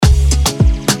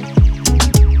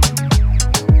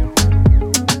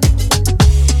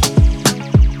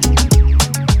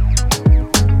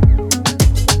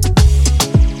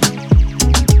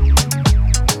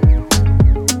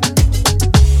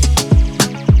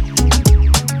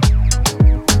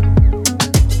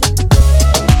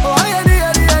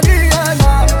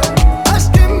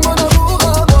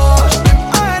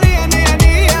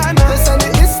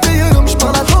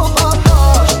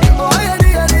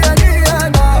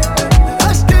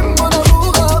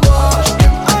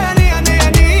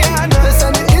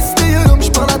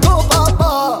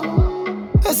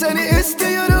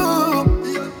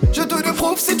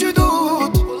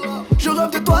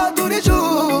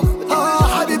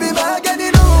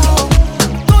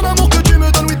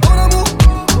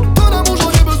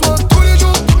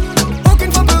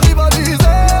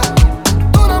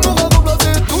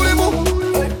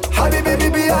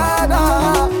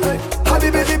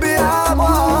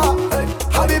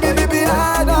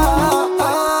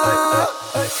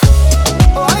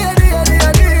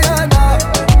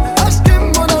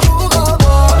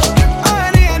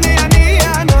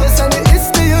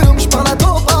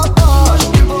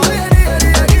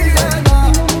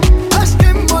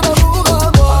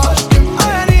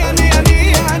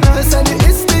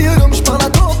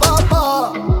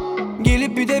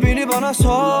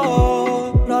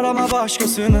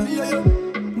arkasını.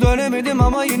 Dönemedim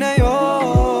ama yine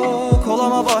yok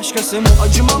olama başkası mı?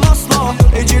 Acımam asla,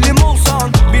 ecelim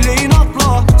olsan bileğin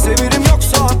atla. Severim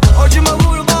yoksa acıma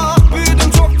vurma.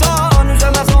 Büyüdüm çoktan,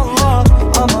 üzemez Allah.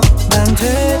 Ama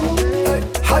bence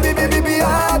Habibi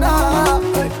Bibiana,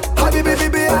 Habibi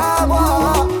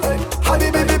Bibiana,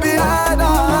 Habibi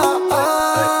Bibiana.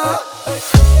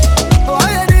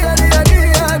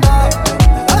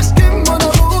 Askim bana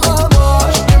uğrama.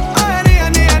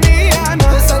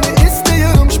 Seni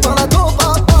istiyormuş bana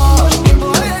topama.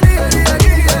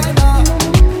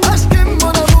 Askim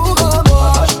bana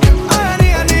uğrama.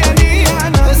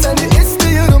 Seni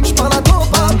istiyormuş bana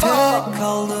topama. tek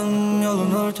kaldım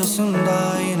yolun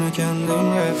ortasında yine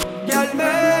kendimle.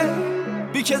 Gelme,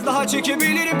 bir kez daha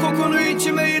çekebilirim kokunu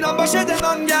içime, inan baş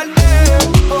edemem, gelme.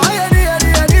 Ay